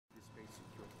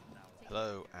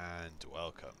Hello and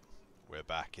welcome. We're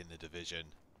back in the Division.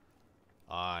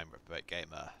 I'm Ravaged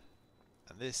Gamer,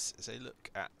 and this is a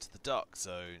look at the Dark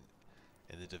Zone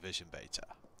in the Division beta.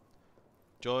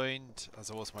 Joined, as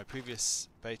I was in my previous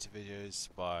beta videos,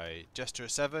 by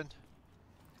JesterOfSeven,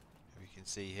 who you can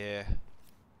see here,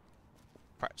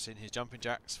 practicing his jumping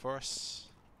jacks for us,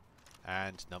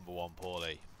 and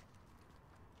No1Paulie.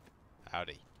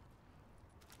 Howdy.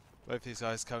 Both of these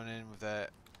guys coming in with their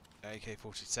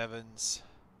AK-47s.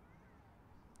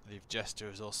 I believe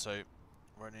Jester is also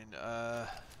running,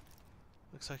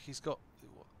 looks like he's got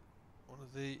one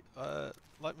of the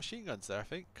light machine guns there, I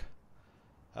think.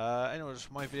 Anyone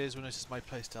from my videos will notice my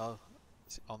playstyle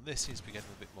on this seems to be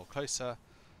getting a bit more closer.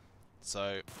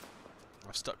 So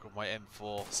I've stuck with my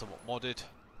M4 somewhat modded,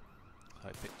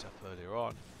 I picked up earlier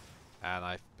on. And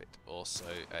I've picked also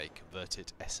a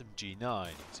converted SMG9, you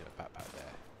can see my backpack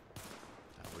there.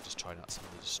 And we're just trying out some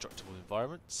of the destructible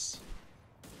environments.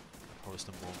 I promise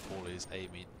No1Paulie is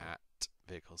aiming at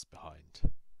vehicles behind.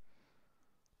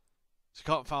 So you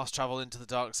can't fast travel into the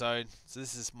Dark Zone, so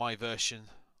this is my version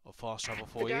of fast travel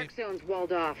for you. The Dark Zone's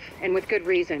walled off, and with good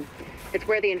reason. It's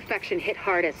where the infection hit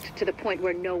hardest, to the point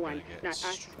where no one, not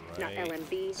us, not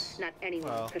LMB, not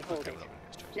anyone could hold it.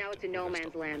 Now it's a no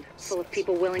man's land, full of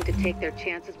people willing to take their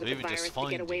chances with the virus to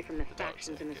get away from the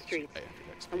factions in the streets.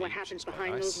 And what happens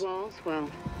behind those walls, well,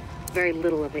 very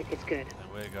little of it is good.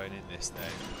 And we're going in this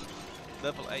then.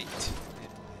 Level 8 in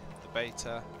the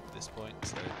beta at this point,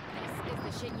 so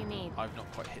this is the shit you need. I've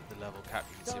not quite hit the level cap.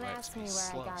 You can see my XP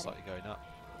slightly going up.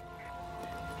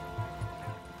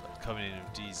 But coming in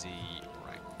with DZ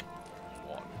rank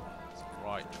 1. That's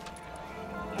right.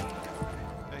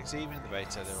 Next, even in the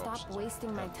beta, there are options. Stop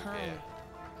wasting my time. Gear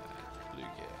and blue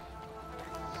gear.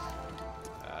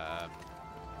 I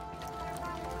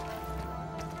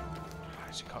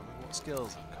actually can't remember what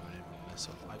skills I'm coming in with this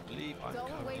one. I believe I'm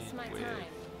coming in with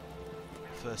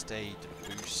first aid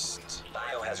boost.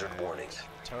 Biohazard warnings.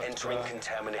 Entering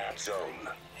contaminated zone.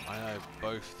 I know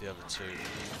both the other two.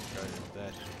 Going with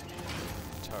their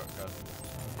turret gun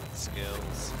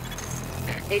skills.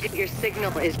 Agent, your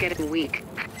signal is getting weak.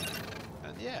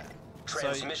 And yeah.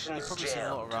 Transmissions so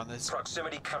jammed. A lot around this.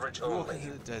 Proximity coverage only. only.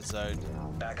 Into the dead zone.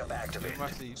 Backup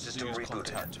activated. System rebooted.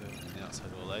 Contact with the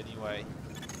outside wall anyway.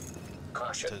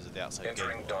 Caution. In terms of the outside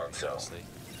entering game dark zone.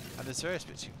 And there's various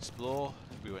bits you can explore.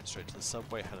 We went straight to the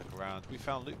subway, had a look around. We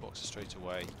found loot boxes straight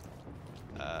away.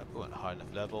 We went high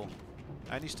enough level,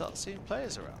 and you start seeing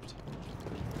players around.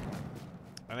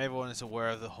 And everyone is aware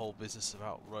of the whole business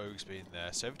about rogues being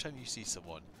there. So every time you see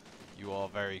someone, you are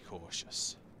very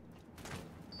cautious.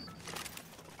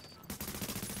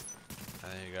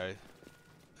 And there you go.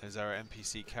 There's our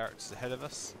NPC characters ahead of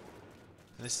us.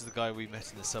 And this is the guy we met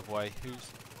in the subway who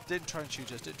didn't try and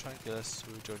shoot us, didn't try and kill us.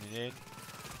 We were joining in.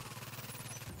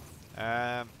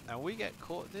 And we get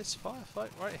caught in this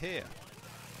firefight right here.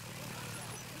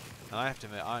 And I have to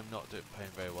admit, I'm not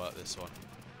playing very well at this one.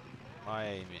 My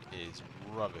aiming is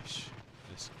rubbish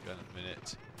this gun at the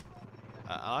minute.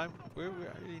 We're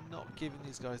really not giving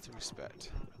these guys the respect.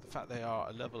 The fact they are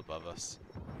a level above us.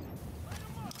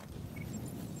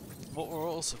 What we're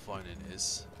also finding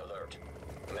is, alert.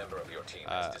 A member of your team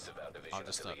has disavowed division I'm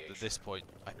just at this point.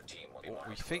 What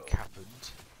we for think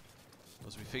happened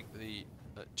was we think the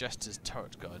Jester's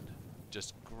turret gun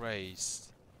just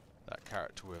grazed that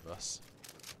character with us.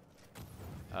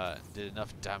 And did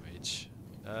enough damage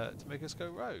to make us go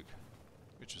rogue,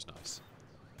 which was nice.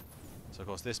 So of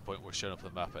course at this point we're showing up on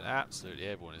the map and absolutely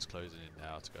everyone is closing in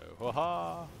now to go,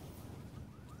 ha-ha!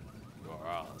 You're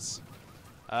ours.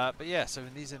 But yeah, so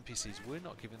in these NPCs we're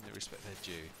not giving the respect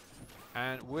they're due.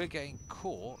 And we're getting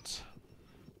caught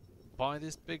by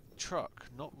this big truck,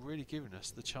 not really giving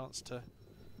us the chance to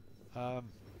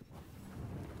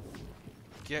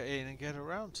get in and get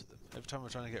around to them. Every time we're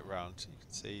trying to get around, you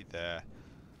can see there,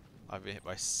 I've been hit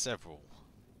by several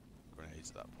grenades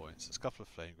at that point. So there's a couple of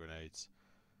flame grenades.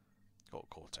 Got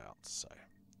caught out, so.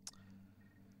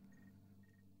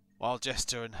 While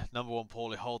Jester and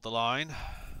No1Paulie hold the line,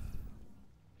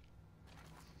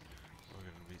 we're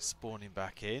going to be spawning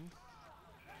back in.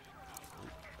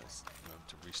 Let's remember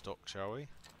to restock, shall we?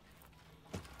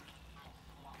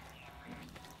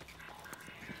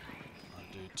 I'm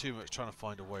doing too much trying to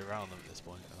find a way around them at this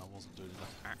point, and I wasn't doing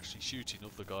enough actually shooting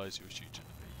of the guys who were shooting at me.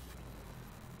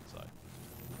 So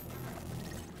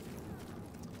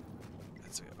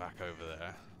let's get back over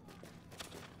there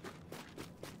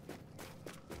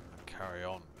and carry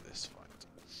on with this fight.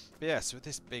 But yeah, so with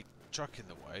this big truck in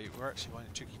the way, we're actually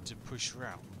finding it tricky to push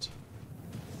round.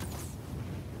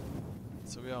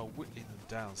 So we are whittling them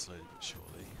down slowly but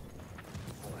surely.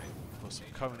 Of course,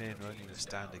 I'm coming in running with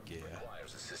standard gear.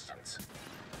 Requires assistance.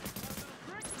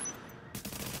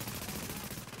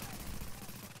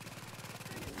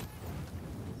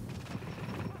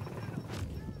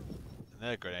 And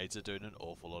their grenades are doing an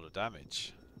awful lot of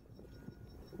damage.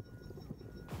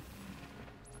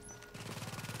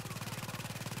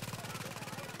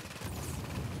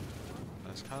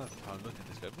 It's kind of how I'm looking at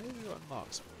this go, maybe one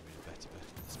marksman would be a better bet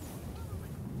at this point.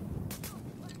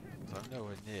 So I'm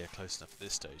nowhere near close enough at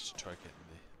this stage to try getting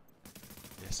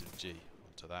the SMG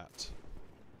onto that.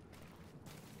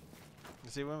 You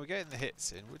see, when we're getting the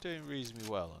hits in, we're doing reasonably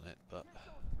well on it, but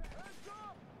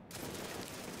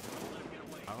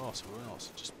we're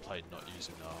also just plain not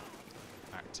using our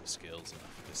active skills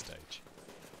enough at this stage.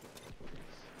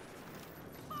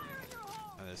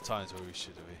 And there's times where we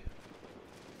should have been.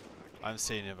 I'm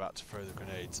seeing him about to throw the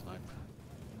grenades, and I'm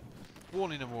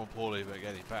warning No1Paulie about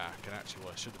getting back, and actually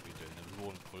what I should have been doing is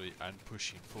warning Paulie and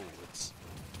pushing forwards.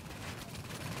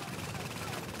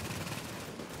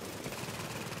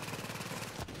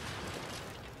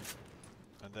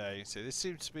 And there you can see, this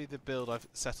seems to be the build I've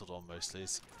settled on mostly,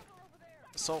 is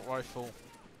assault rifle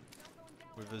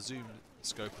with a zoom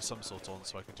scope of some sort on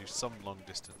so I can do some long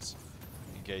distance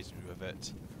engagement with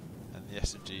it, and the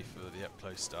SMG for the up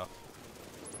close stuff.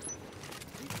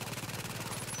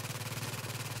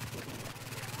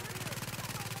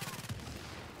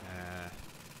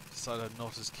 Decided I'm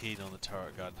not as keen on the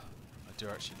turret gun. I do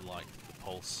actually like the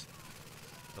pulse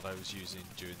that I was using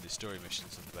during the story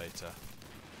missions in the beta.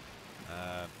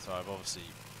 So I've obviously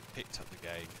picked up the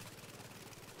game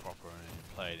proper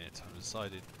and playing it. I've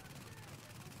decided,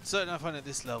 certainly I find at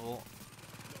this level,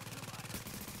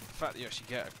 the fact that you actually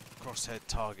get a crosshead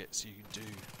target so you can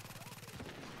do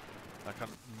that kind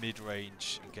of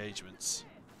mid-range engagements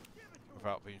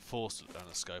without being forced to look down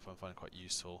the scope, I'm finding quite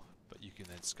useful. But you can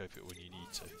then scope it when you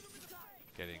need to,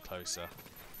 get in closer.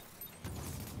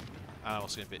 And I'm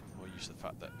also getting a bit more used to the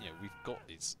fact that we've got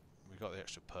the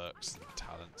extra perks, and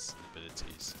talents, and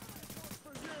abilities.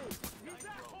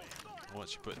 And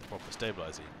once you put the proper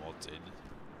stabilising mods in,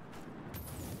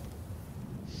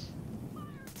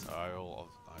 so I will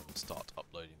start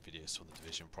uploading videos for the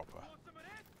Division proper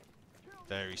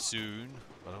very soon.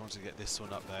 But I want to get this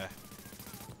one up there.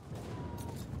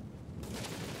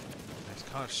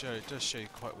 It does show you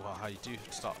quite well how you do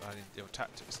start adding your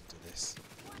tactics into this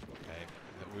game.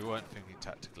 That we weren't thinking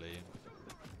tactically, and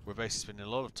we're basically spending a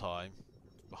lot of time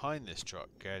behind this truck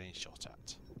getting shot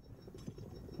at.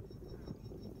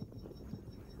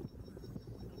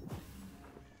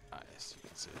 Yes, you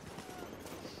can see.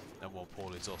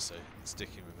 No1Paulie's also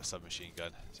sticking with a submachine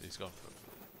gun, so he's gone for.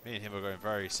 Me and him are going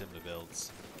very similar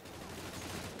builds.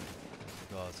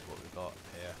 Regards to what we've got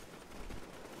here.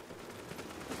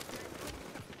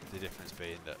 The difference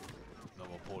being that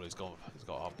No1Paulie's got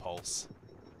our pulse.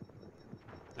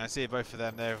 And I see both of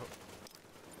them there.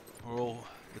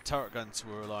 The turret guns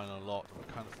we're relying on a lot, and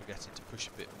we're kind of forgetting to push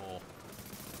a bit more.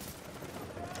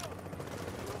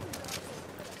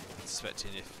 I'm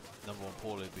suspecting if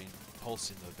No1Paulie had been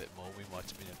pulsing them a bit more, we might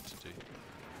have been able to do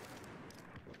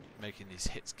making these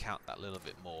hits count that little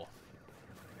bit more.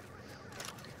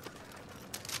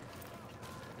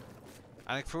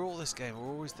 And for all this game, we're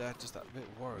always there, just that bit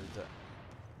worried that,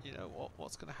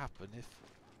 what's going to happen if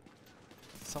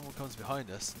someone comes behind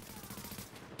us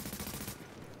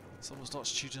and someone starts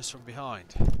shooting us from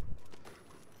behind.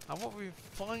 And what we're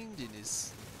finding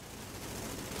is,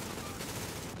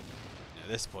 at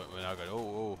this point, we're now going,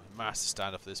 oh, massive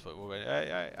stand up. At this point, we're going,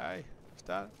 hey,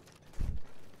 stand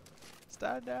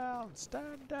down,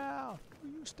 will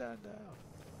you stand down?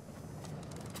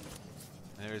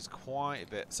 There is quite a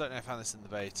bit. Certainly I found this in the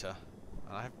beta,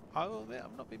 and I will admit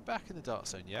I've not been back in the dark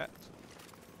zone yet.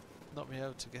 Not been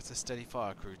able to get a steady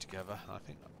fire crew together. I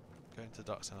think going to the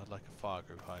dark zone I'd like a fire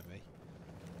crew behind me.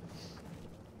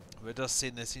 But it does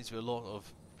seem there seems to be a lot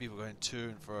of people going to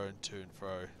and fro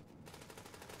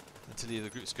until either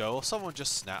groups go or someone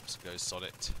just snaps and goes sod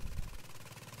it.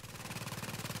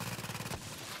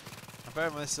 And bear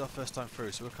in mind this is our first time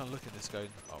through, so we're kind of looking at this going,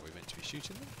 are we meant to be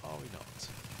shooting them? Are we not?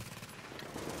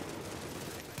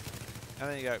 And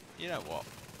then you go, you know what?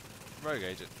 Rogue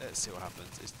Agent, let's see what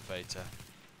happens. It's the beta.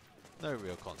 No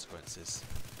real consequences.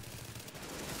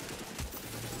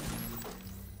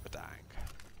 But dang.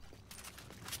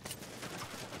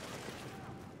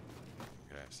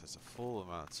 Okay, so there's a full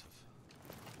amount of.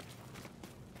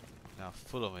 Now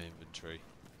full of my inventory.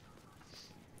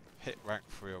 Hit rank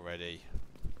 3 already.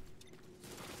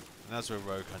 And as we're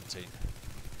rogue hunting,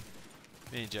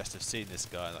 me and Jester have seen this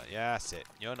guy like, yeah, that's it.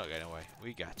 You're not getting away.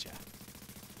 We got ya.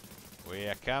 We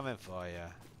are coming for ya.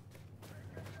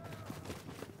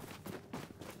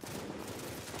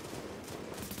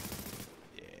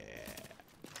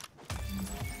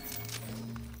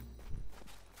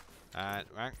 And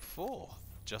rank 4,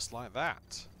 just like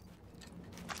that.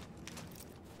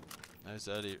 Those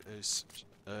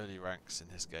early ranks in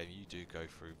this game, you do go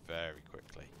through very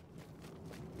quickly.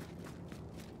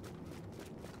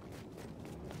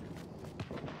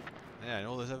 Yeah, and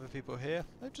all those other people here,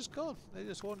 they've just gone. They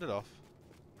just wandered off.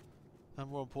 And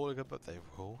we're on Paulie, but they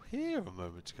were all here a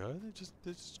moment ago. They're just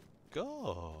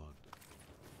gone.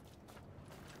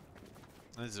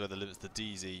 And this is where the limits the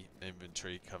DZ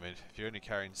inventory come in. If you're only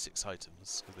carrying 6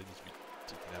 items, because they need to be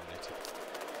decontaminated,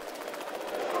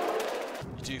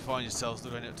 you do find yourselves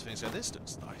looking up to things going, this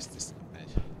looks nice. This,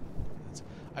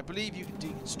 I believe you can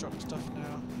deconstruct stuff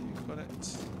now. You've got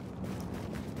it.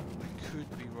 I could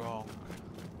be wrong.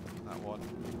 That one.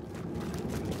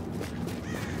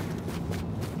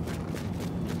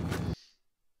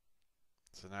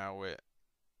 So now we're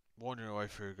wandering away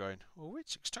through going, well,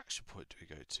 which extraction point do we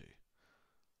go to?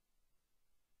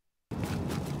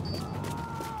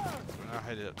 We're now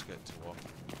headed up to get to one.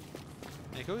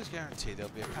 And you can always guarantee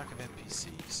there'll be a pack of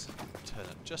NPCs turn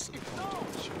up just at the point of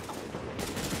which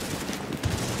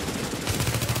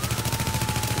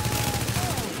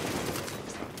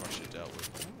that Russia dealt with.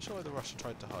 I'm not sure why the Russia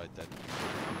tried to hide then.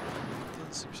 It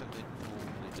doesn't seem something they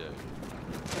normally do.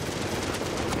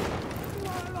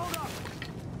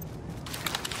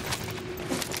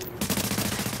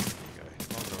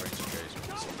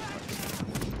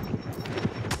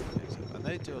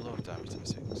 They do a lot of damage to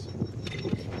those things. I've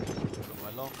got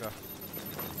my longer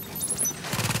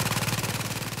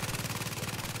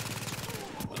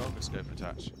scope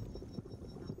attached.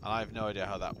 And I have no idea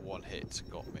how that one hit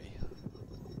got me.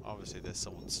 Obviously there's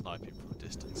someone sniping from a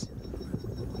distance.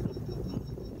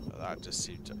 But that just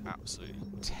seemed to absolutely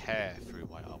tear through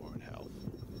my armor and health.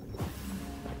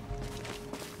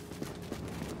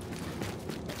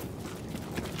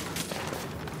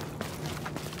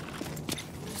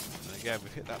 Again,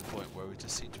 we've hit that point where we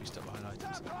just seem to be stuck behind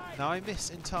items. Now I miss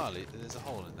entirely that there's a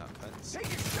hole in that fence.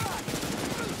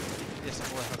 Yes,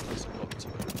 I'm aware how close I got to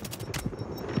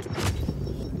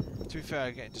it. To be fair,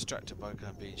 I'm getting distracted by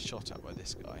being shot at by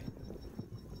this guy.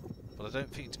 But I don't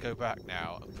think to go back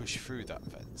now and push through that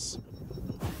fence.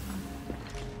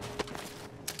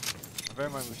 And bear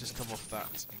in mind we've just come off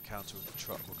that encounter with the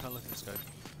truck. We're kind of looking at this going,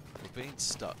 we're being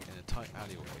stuck in a tight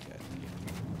alleyway again.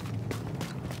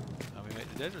 We make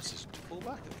the dead decision to fall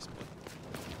back at this point.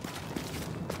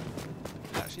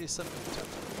 It actually is something to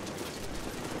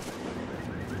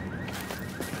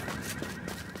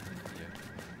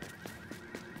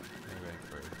we're going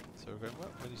through. So we're going,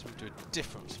 well, we need to move to a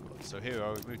different spot. So here we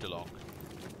are, we've moved along.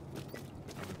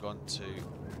 And we've gone to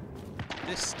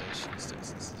this station.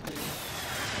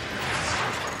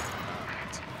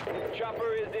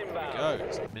 Chopper is inbound. There we go.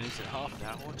 It's a minute and a half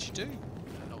now. What did you do?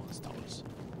 No one's told us.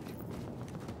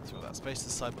 So we've got that space to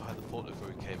the side behind the portal where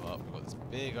we came up. We've got this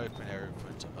big open area in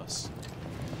front of us.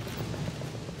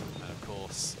 And of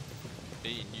course,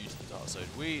 being new to the dark zone,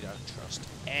 we don't trust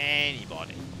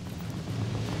anybody.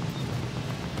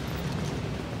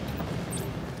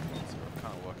 So we're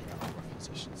kind of working out our rough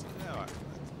positions. Yeah, right.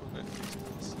 We'll go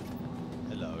through this.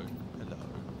 Hello. Hello.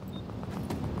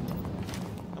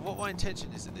 And what my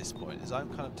intention is at this point is I'm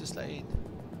kind of just letting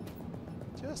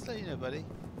you know, buddy.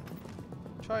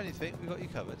 Try anything, we got you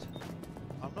covered.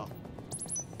 I'm not.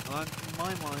 And in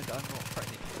my mind, I'm not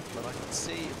threatening him, but I can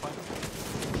see if I'm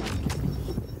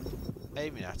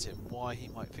aiming at him why he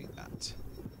might think that.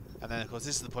 And then, of course,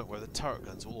 this is the point where the turret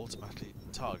guns will automatically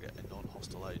target a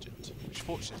non-hostile agent, which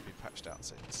fortunately has been patched out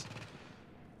since.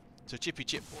 So Chippy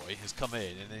Chip Boy has come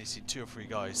in, and then he's seen 2 or 3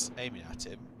 guys aiming at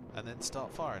him, and then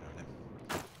start firing on him.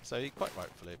 So he quite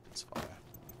rightfully opens fire.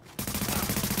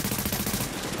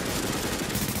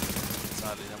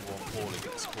 Sadly, No1Paulie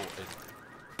gets caught in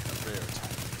a rear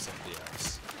attack from somebody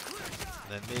else.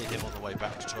 And then me and him on the way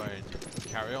back to try and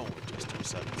carry on with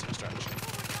JesterOfSeven's extraction.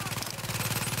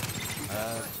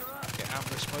 Get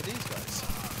ambushed by these guys.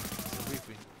 So we've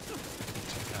been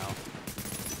now.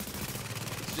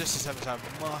 So JesterOfSeven's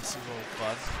having massive old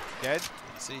fun. Again,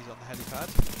 you can see he's on the helipad.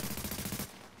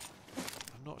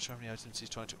 I'm not sure how many items he's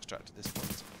trying to extract at this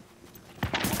point.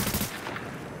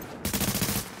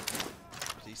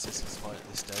 He says he's fine at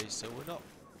this stage, so we're not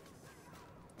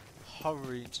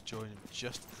hurrying to join him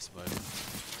just at this moment.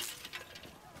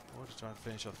 I want to try and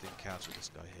finish off the encounter with this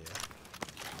guy here.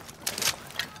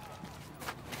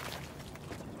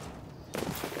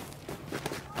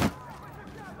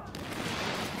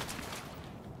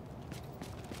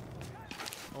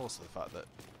 Also the fact that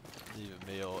neither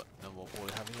me or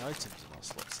No1Paulie have any items in our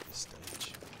slots at this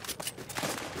stage.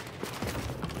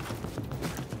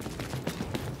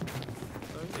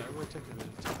 We're taking a bit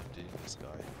of time doing this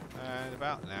guy. And complaining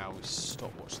about. Now we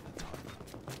stop watching the time.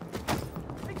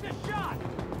 Take the shot!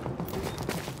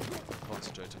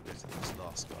 Concentrate on getting this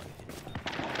last guy here.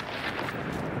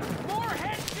 More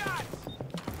headshots!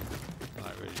 I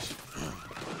really should.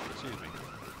 Excuse me.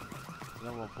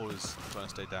 No1Paulie's trying to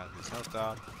stay down, his health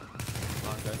down.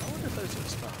 I'm going, I wonder if those are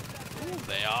flammable. Oh,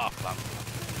 they are flammable.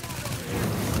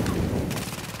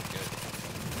 Good.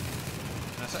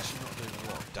 And that's actually not doing a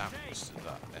lot of damage to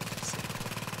that NPC.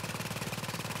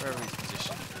 Wherever he's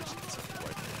positioned, he's himself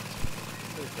away from it.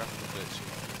 Bit of graphical glitch.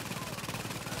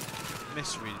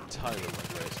 Misread entirely when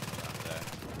racing around there. I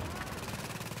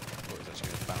thought it was actually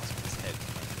going to bounce off his head.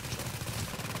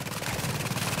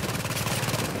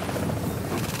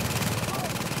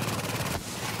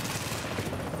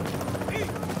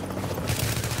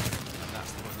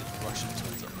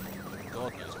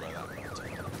 God knows where that went.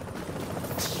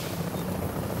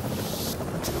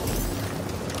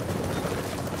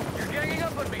 You're ganging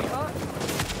up on me, huh?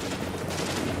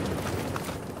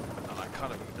 And I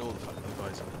kind of ignore the fact that the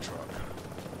guy's in the truck.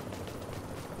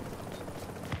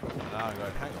 And now I'm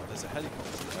going, hang on, there's a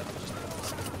helicopter there.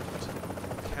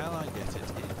 Can I get it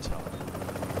in time?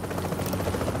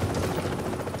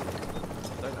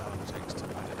 I don't know how long it takes to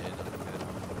add it in.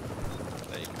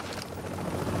 There you go.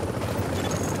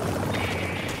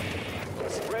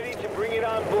 Ready to bring it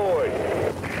on board.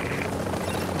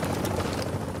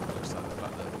 Looks like the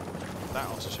fact that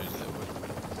also shows that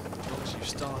as long as you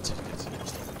started getting your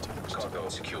stuff attached, Cargo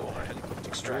secure. helicopter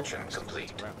Extraction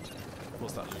complete. around. Of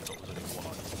course, that loot drop was only one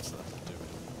item, so that didn't do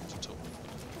it at all.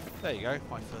 There you go,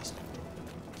 my first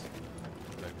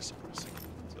focus suppressing.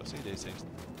 So I see these things,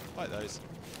 like those,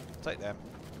 take them.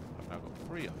 I've now got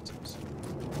 3 items,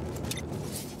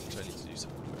 which I need to do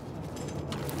something with.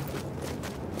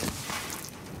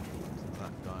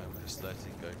 That guy, we're just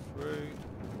letting go through.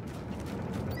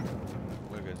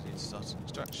 We're going to need to start an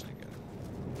extraction again.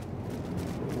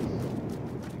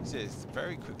 Exists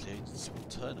very quickly, agents will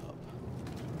turn up.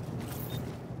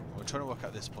 We're trying to work out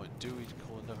at this point, do we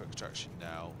call another extraction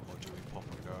now, or do we pop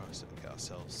and go and get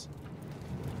ourselves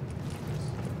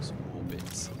some more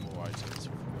bits, some more items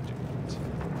before we do that?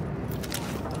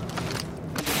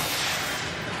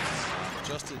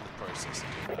 Just in the process of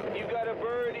doing that. You got a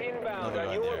bird inbound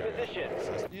on your position.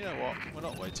 Says, you know what, we're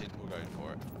not waiting, we're going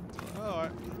for it.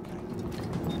 Alright, okay.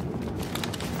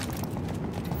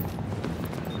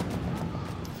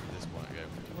 This point I go,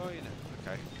 well, you know,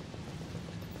 okay.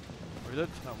 We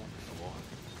learned from that one before.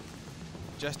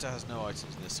 Jester has no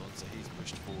items in this one, so he's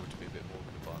pushed forward to be a bit more of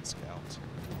an advanced scout.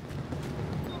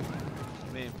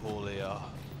 Me and Paulie are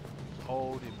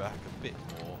holding back a bit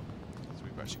more, because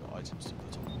we've actually got items to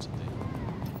put onto the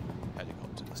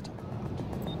helicopter this time around.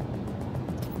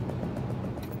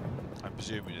 I'm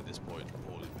presuming at this point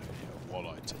Paulie maybe have 1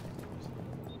 item.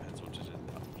 Depends what is in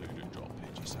that blue loot drop he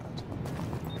just had.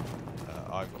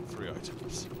 I've got 3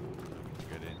 items. Looking to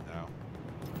get in now.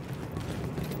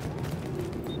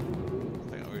 I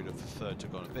think I would have preferred to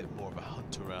have gone a bit more of a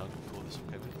hunt around before this one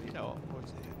came in, but you know what,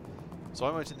 what's here? So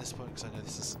I'm waiting this point because I know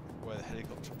this is where the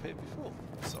helicopter appeared before.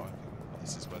 So I'm thinking, well,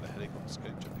 this is where the helicopter is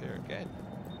going to appear again.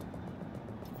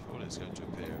 Surely it's going to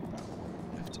appear about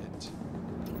left end.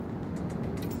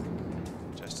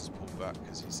 Jester's pulled back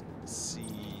because he's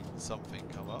seen something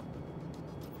come up.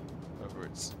 Whether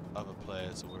it's other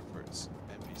players or whether it's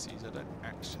NPCs, I don't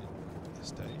actually know at this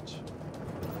stage.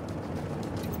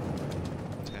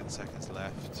 10 seconds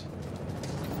left.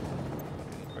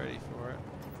 Getting ready for it.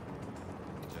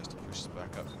 Jester pushes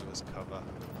back up to give us cover.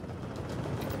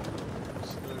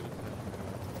 Slowly.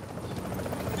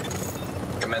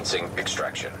 Commencing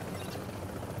extraction.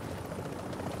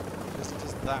 Because it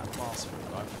does that pass through,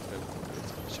 I'm going to go for it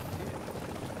here.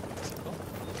 Is it not?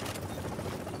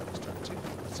 Extracting?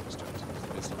 It's extracting.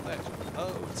 It's not there.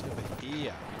 Oh, it's over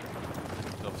here.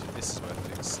 And obviously this is where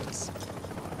things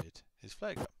hide his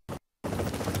flare gun.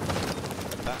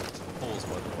 That pause,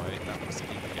 by the way, that was in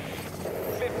game.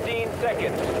 15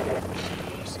 seconds.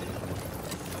 Obviously,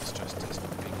 the stress test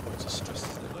not being quite as stressed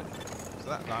as they look. So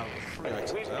that now 3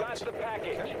 items We've out. got the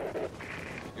package. Okay.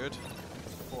 Good.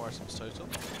 4 items total.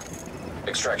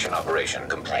 Extraction operation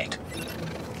complete.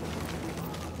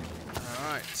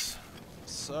 Alright.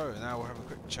 So now we'll have a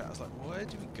quick chat. I was like, where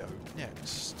do we go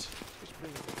next? Which way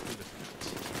are we looking at?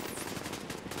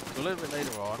 So a little bit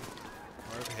later on,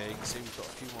 we're over here, you can see we've got a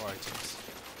few more items.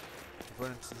 We've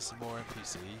run into some more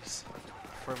NPCs.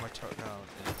 Throw my turret down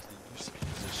into the useless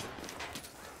position.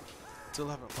 Still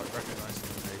haven't quite recognised the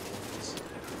grenade warnings.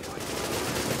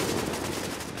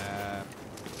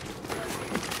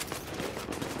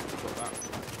 Got that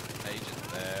agent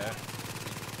there.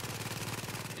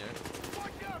 You know,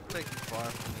 taking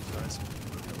fire from these guys.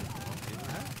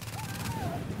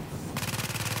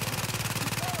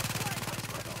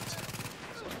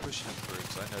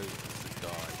 know there's a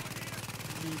guy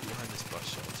immediately behind this bus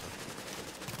shelter.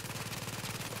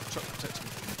 Truck protects me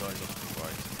from the guys off to the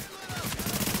right.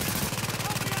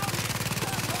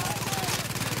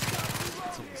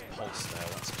 Someone's pulse there,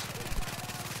 that's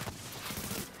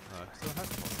no, still have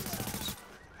pulse.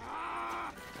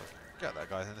 Get that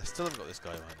guy, and they still haven't got this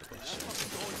guy behind the bus shelter.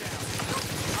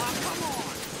 Come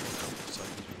on! So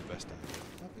gives me the best angle.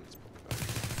 I think it's probably better.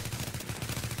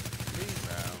 Lean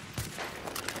round.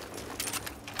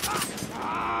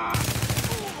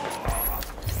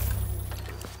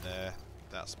 There,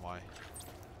 that's my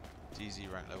DZ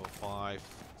rank level 5.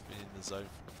 Been in the zone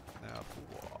now for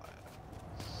a while.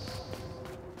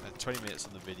 And 20 minutes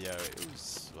on the video, it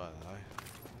was, I don't know,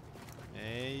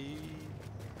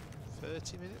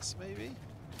 30 minutes maybe?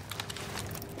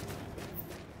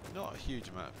 Not a huge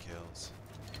amount of kills.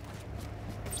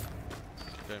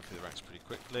 Going through the ranks pretty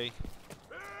quickly.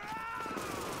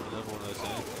 Another one of those in.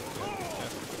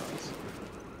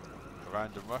 A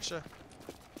random rusher.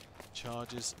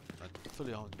 Charges a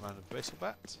fully armed man with a baseball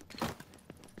bat.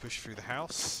 Push through the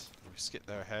house. We skip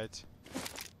there ahead.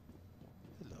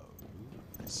 Hello.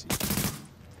 Let's see.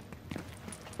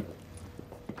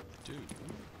 I do.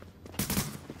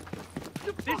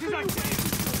 This is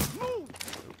unsafe! Move!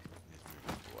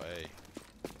 Away.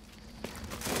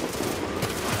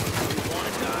 You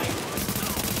wanna die?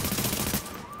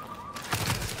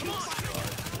 Come on!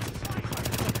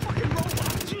 Fucking robot!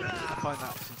 I find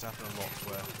that seems to happen a lot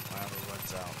where my ammo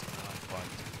runs out and then I find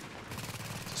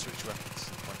to switch weapons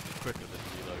might be quicker than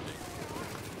reloading.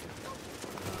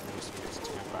 And I'm always forgetting to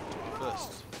go back to my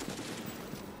first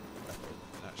weapon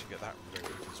and actually get that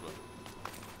reloaded as well.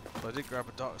 But I did grab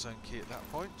a Dark Zone key at that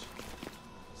point,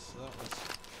 so that was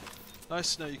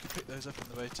nice to know you could pick those up in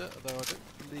the beta, although I don't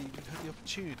believe we had the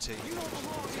opportunity,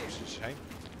 which is a shame.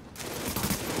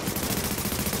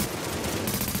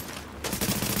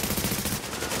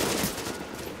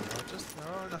 There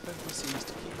are enough NPCs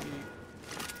to keep you.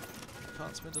 You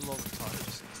can't spend a lot of time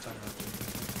just standing around doing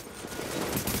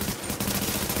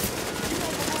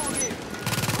nothing.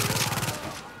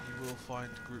 You will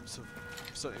find groups of.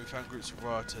 Certainly, we found groups of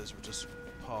rioters who were just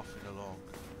pathing along.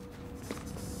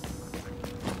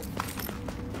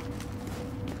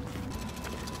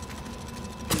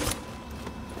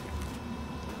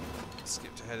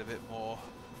 Skipped ahead a bit more.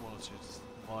 One or two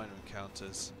minor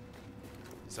encounters.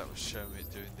 That was showing me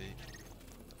doing the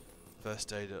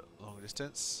first aid at long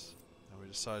distance, and we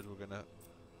decided we're going to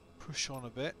push on a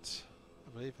bit,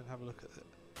 I believe, and have a look at it.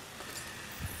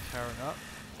 Carrying up,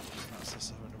 and that's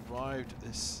us having arrived at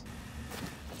this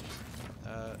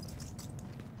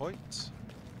point.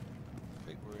 I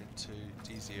think we're into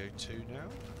DZ02 now,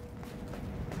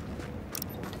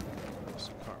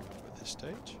 so I can't remember at this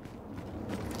stage.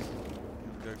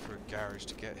 We'll go for a garage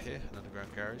to get here, an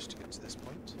underground garage to get to this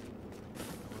point.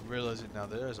 I'm realising now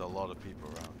there's a lot of people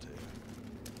around here.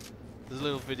 There's a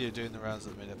little video doing the rounds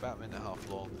at the minute, about a minute and a half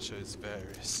long, that shows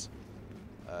various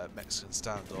Mexican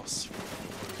standoffs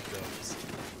from guns.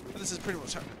 And this is pretty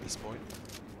much happening at this point.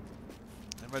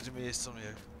 And imagine me as some of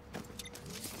you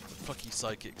plucky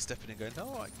psychic stepping in going,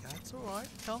 alright guys, alright,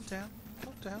 calm down,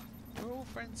 we're all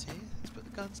friends here, let's put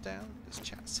the guns down, let's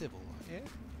chat civil, yeah?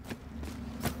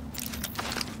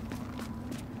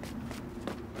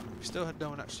 We still had no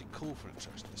one actually call for an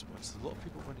extraction at this point, so a lot of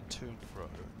people running to and fro,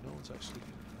 and no one's actually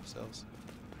giving themselves.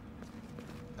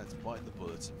 Let's bite the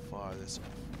bullets and fire this off.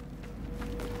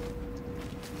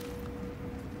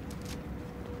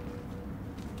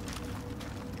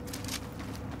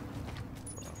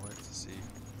 I'll wait to see.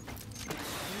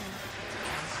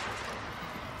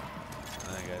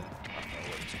 And again, I'll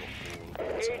wait to go forward.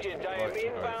 Agent, I am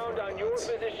inbound on your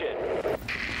position.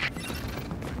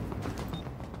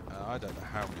 I don't know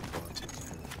how many volunteers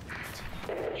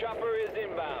are here. Chopper is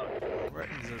inbound. I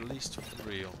reckon there's at least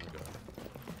 3 on the go.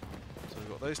 So we've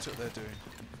got those two up there doing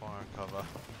fire and cover.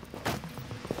 I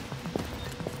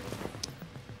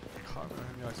can't remember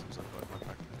how many items I've got in my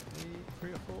pack. Maybe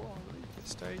 3 or 4, I believe, at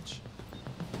this stage.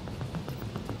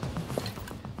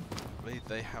 I believe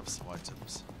they have some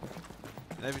items.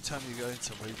 And every time you go in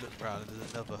somewhere, you look around and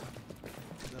there's another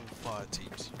fire team.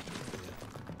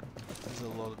 There's a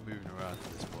lot of moving around at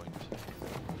this point.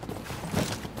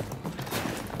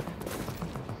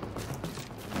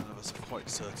 None of us are quite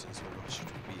certain as well. Should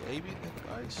we be aiming at them,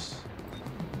 guys?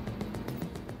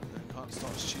 They can't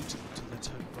start shooting until they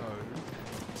turn rogue.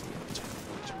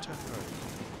 Once you turn rogue,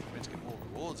 you're meant to get more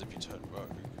rewards if you turn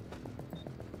rogue.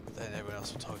 But then everyone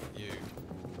else will target you.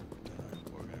 Don't know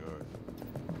where we're going to go.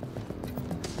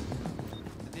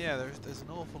 And yeah, there's an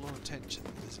awful lot of tension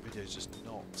that this video is just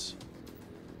not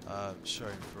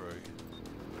showing through.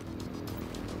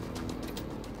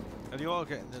 And you are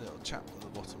getting the little chap at the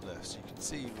bottom left, so you can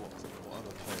see what other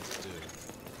players are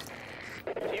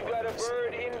doing. You've got a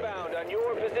bird inbound on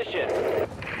your position.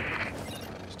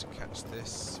 Managed to catch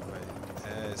this. Wait,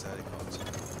 there's a helicopter.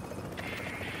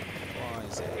 Why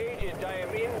is it? Agent, I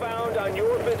am inbound on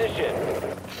your position.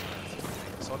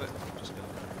 It's on it. I'm just gonna.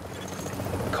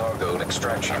 Cargo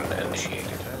extraction initiated.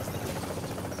 There's the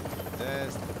helicopter.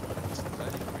 There's the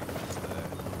plenty of green ones there.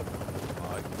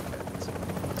 I can get it.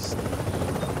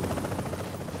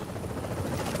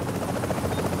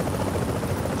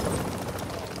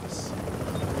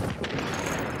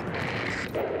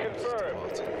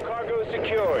 Confirmed. Cargo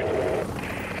secured. The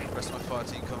rest of my fire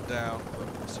team come down, but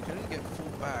so you can only get 4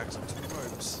 bags onto the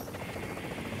ropes.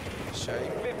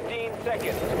 Shame. 15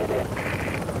 seconds.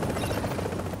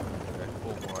 Okay,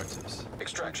 4 more items.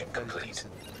 Extraction complete.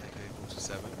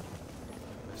 AK-47.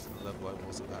 Most of the level I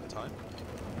was at that time.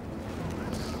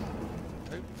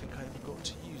 Don't think I ever got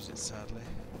to use it, sadly.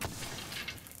 I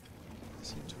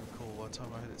seem to recall by the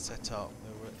time I had it set up,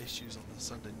 there were issues on the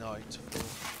Sunday night for a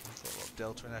lot of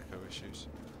Delta and Echo issues.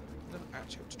 I never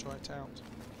actually got to try it out.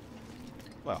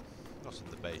 Well, not in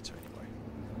the beta anyway.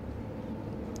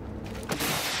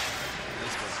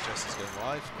 This one's just as going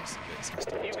live. Got some bits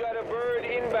messed up. You've got a bird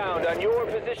inbound on your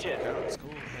position. Let's call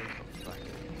the helicopter back in.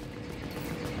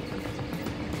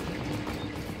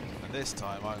 And this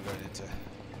time I'm going to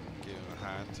give him a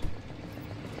hand.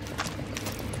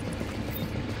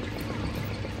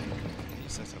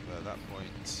 He's set up there at that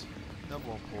point.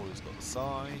 No1Paulie's got the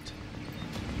side.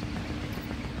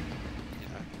 You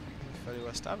know, we're fairly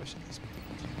well established at this point.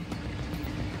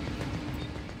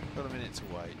 Got a minute to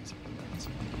wait. It's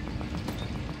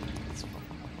fine.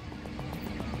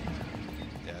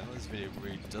 Yeah, this video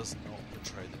really does not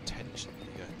portray the tension that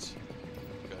you get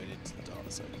going into the dark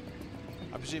zone.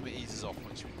 I presume it eases off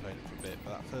once you've been playing it for a bit,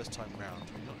 but that first time round,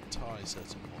 you're not entirely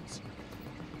certain what's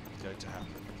going to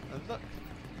happen. And look,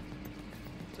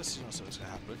 just so you know what's going to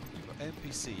happen, you've got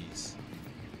NPCs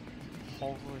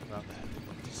hovering around the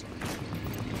helicopter side.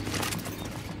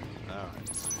 Alright.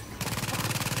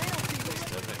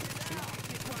 Just a bit.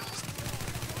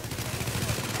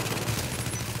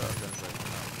 Oh, guns open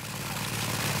now.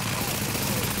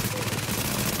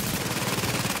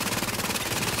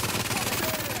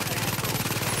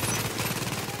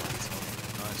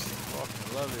 Nice, fucking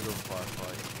lovely little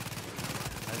firefight.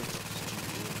 Helicopter's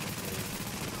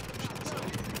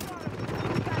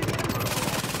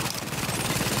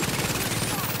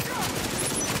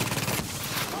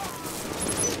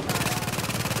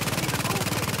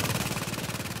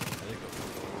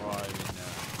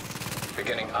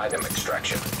Beginning item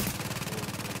extraction.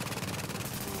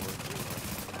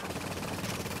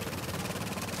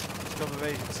 There's a couple of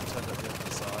agents have turned up the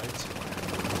other side.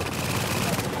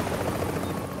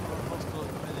 Hospital at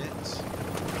the minute.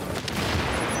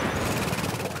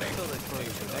 Warning. Until they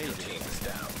close an Your agent. team is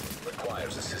down.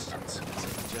 Requires assistance. It's a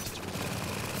Jester.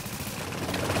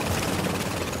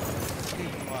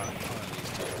 Keep quiet,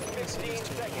 these two. 15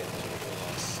 seconds.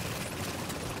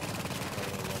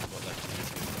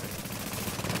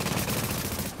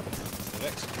 They've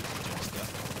executed the Jester.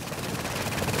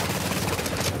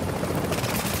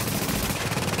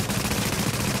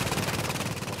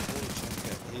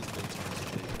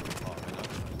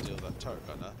 Turret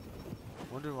gunner.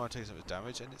 Wondering why I'm taking so much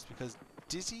damage, and it's because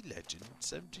Dizzy Legend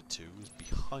 72 was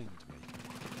behind me.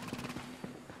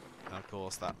 And of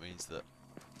course that means that.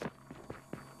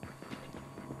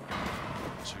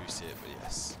 Not sure you see it, but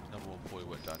yes, No1Paulie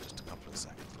went down just a couple of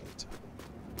seconds later.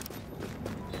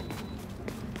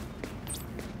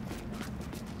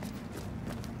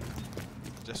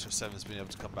 JesterOfSeven's been able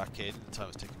to come back in. The time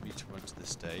it's taken me to run to this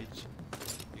stage.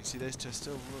 You can see those two are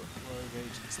still rogue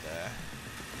agents there.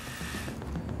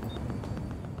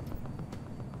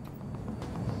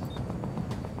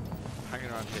 Hanging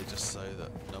around here just so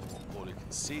that No1Paulie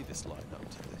can see this line up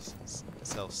to this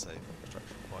self-safe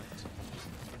extraction point.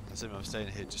 So I'm staying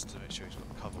here just to make sure he's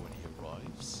got cover when he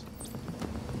arrives.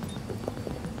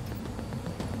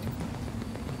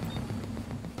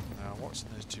 Now watching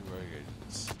those two rogue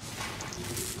agents,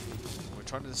 we're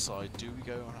trying to decide, do we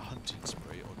go on a hunting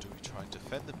spree or do we try and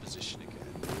defend the position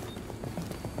again?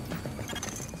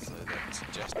 So that's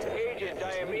Jester. Agent,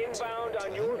 I am inbound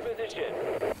on your position.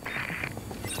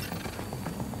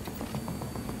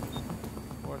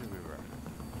 Where do we run?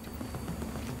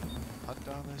 Hunt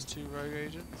down those two rogue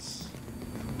agents?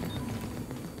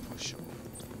 Push on.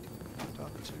 Hunt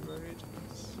down the two rogue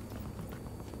agents?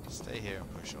 Stay here and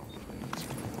push on, please.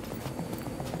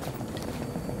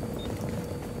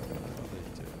 What are they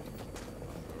doing?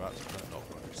 We're about to put knock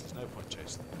rogues. There's no point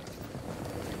chasing them.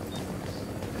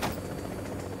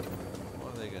 What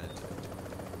are they going to do?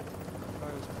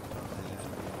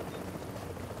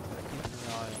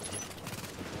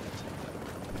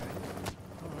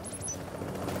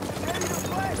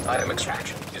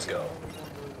 Extraction is go.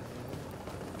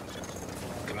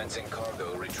 Commencing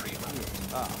cargo retrieval.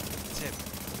 Ah, Tim.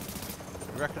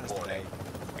 We reckon it's Warning.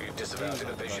 You he disavowed was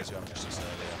one of the innovation. guys who I missed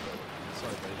earlier.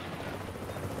 Sorry,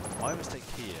 buddy. My mistake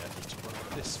here is to run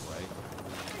this way,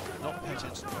 not pay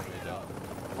attention to my radar.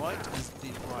 Right as the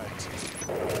priority.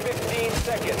 15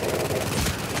 seconds.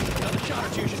 Another shot or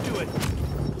two should do it.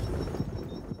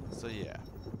 So yeah.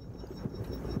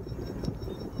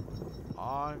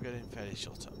 I'm getting fairly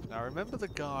shot up. Now remember the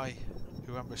guy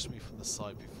who ambushed me from the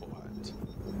side beforehand?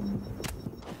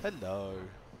 Hello.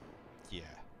 Yeah.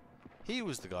 He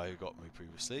was the guy who got me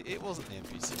previously. It wasn't the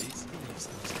NPCs. He needs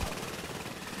things covered.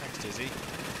 Thanks, Dizzy.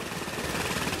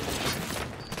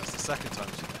 That's the second time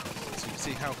she's now. So you can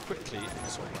see how quickly it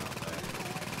was all around there.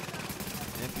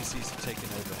 The NPCs have taken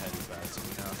over Helibad, so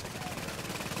we're now taking over.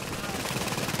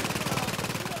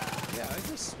 Yeah, I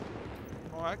just...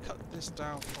 Well, I cut this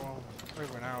down from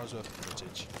over an hour's worth of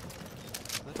footage.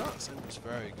 The dark zone was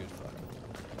very good fun.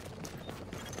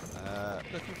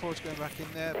 Looking forward to going back in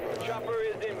there. But Chopper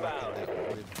is inbound.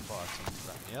 With fire team to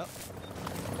back me up.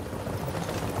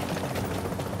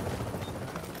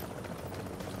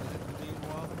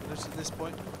 Meanwhile, notice at this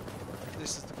point,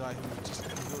 this is the guy who just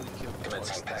really killed me twice Commencing in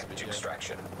this package video.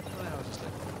 extraction. Well, I'll just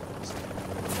let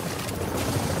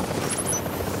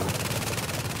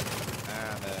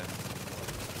and then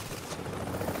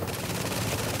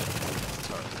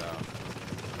turret down.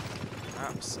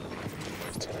 Absolutely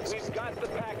wasted this. We've got the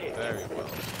package. Very well.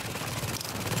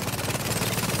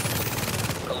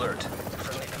 Alert.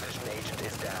 Friendly division agent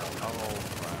is down. Oh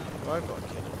crap. I've got a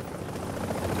kid.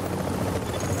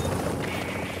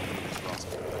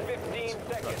 15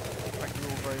 seconds. Thank you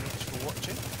all very much for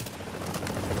watching.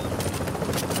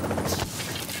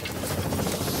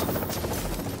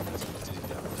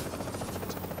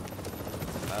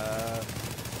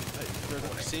 Good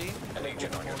to see. An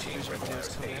agent on your team requires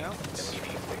coming aid out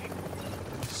immediately.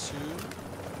 soon.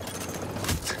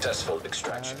 Successful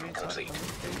extraction complete.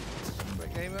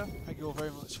 Great gamer, thank you all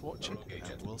very much for watching,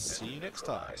 and we'll see you next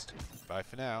time. Bye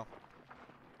for now.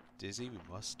 Dizzy, we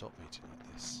must stop meeting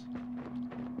like this.